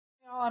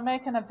I'm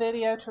making a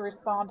video to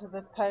respond to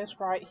this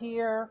post right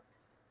here.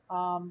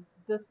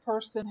 This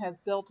person has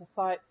built a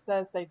site,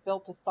 says they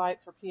built a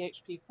site for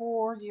PHP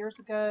 4 years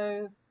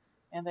ago,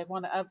 and they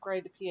want to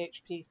upgrade to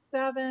PHP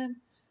 7.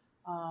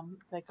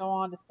 They go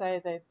on to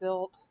say they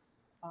built,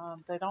 I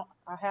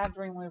had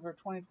Dreamweaver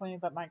 2020,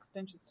 but my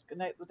extensions to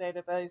connect the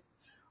database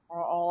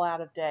are all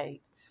out of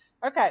date.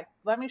 Okay,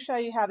 let me show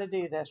you how to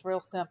do this, real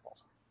simple.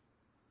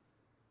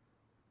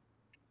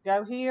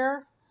 Go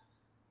here.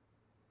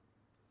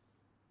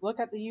 Look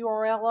at the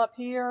URL up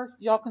here.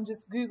 Y'all can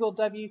just Google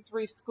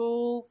W3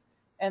 schools,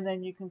 and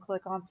then you can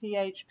click on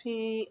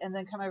PHP, and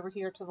then come over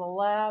here to the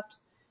left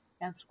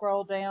and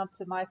scroll down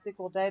to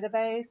MySQL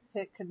database,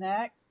 hit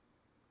connect,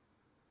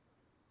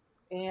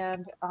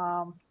 and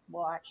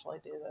we'll actually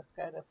do this.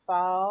 Go to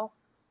File,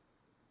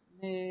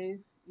 New,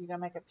 you're going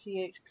to make a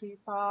PHP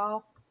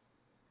file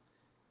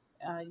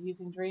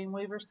using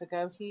Dreamweaver, so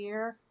go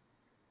here,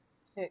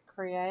 hit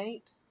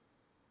Create,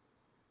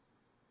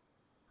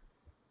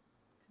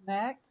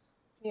 Connect,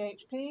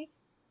 PHP.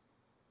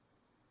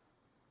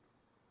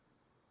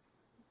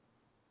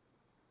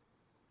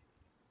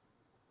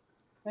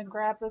 Then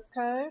grab this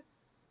code.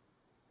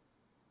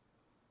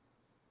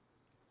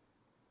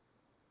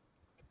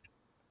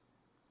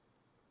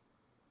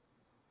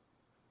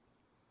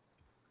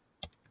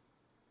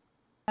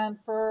 And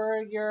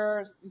for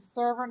your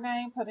server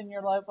name, put in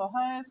your local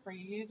host. For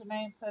your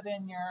username, put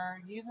in your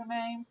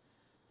username.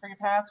 For your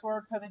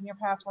password, put in your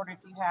password if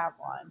you have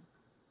one.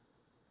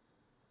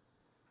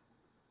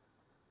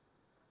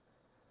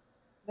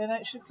 Then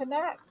it should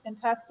connect and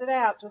test it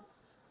out.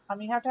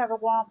 You have to have a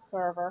WAMP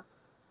server.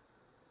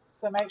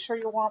 So make sure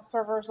your WAMP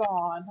server is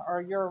on,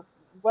 or your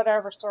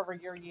whatever server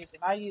you're using.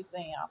 I use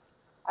XAMPP.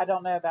 I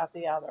don't know about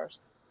the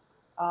others.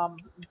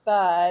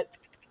 But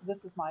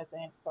this is my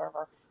XAMPP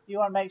server. You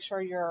want to make sure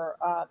your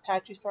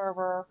Apache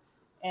server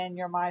and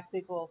your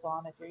MySQL is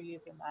on if you're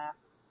using that.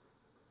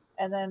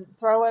 And then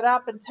throw it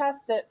up and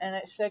test it, and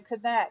it should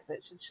connect.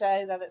 It should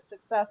say that it's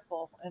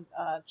successful. And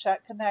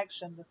check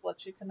connection. This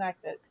lets you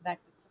connect it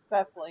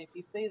successfully. If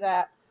you see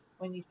that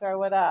when you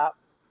throw it up,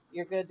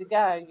 you're good to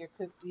go.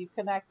 You've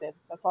connected.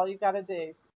 That's all you've got to do.